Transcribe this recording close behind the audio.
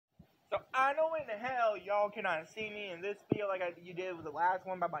So I know in the hell y'all cannot see me in this video like you did with the last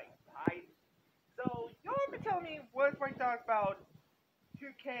one by my height. So y'all been telling me what's my thoughts about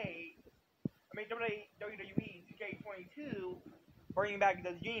 2K. I mean WWE 2K22 bringing back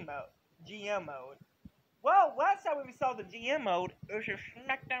the GM mode. Well, last time we saw the GM mode, it was just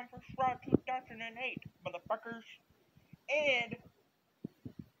SmackDown vs. Raw 2008, motherfuckers. And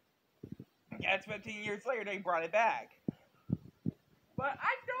that's 15 years later they brought it back. But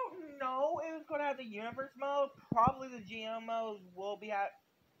I don't know if it's gonna have the universe mode. Probably the GM mode will be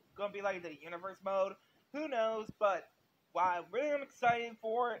gonna be like the universe mode. Who knows? But what I really am excited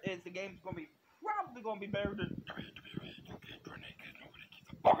for is the game's probably gonna be better than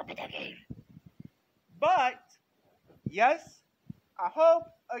But yes, I hope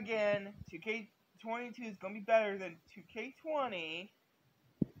again 2K22 is gonna be better than 2K20.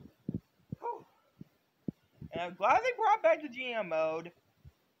 And I'm glad they brought back the GM mode.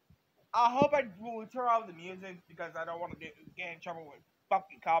 I hope I will turn off the music because I don't want to get in trouble with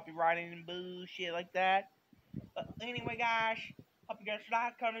fucking copywriting and bullshit like that. But anyway, guys, hope you guys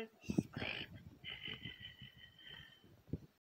like, comment,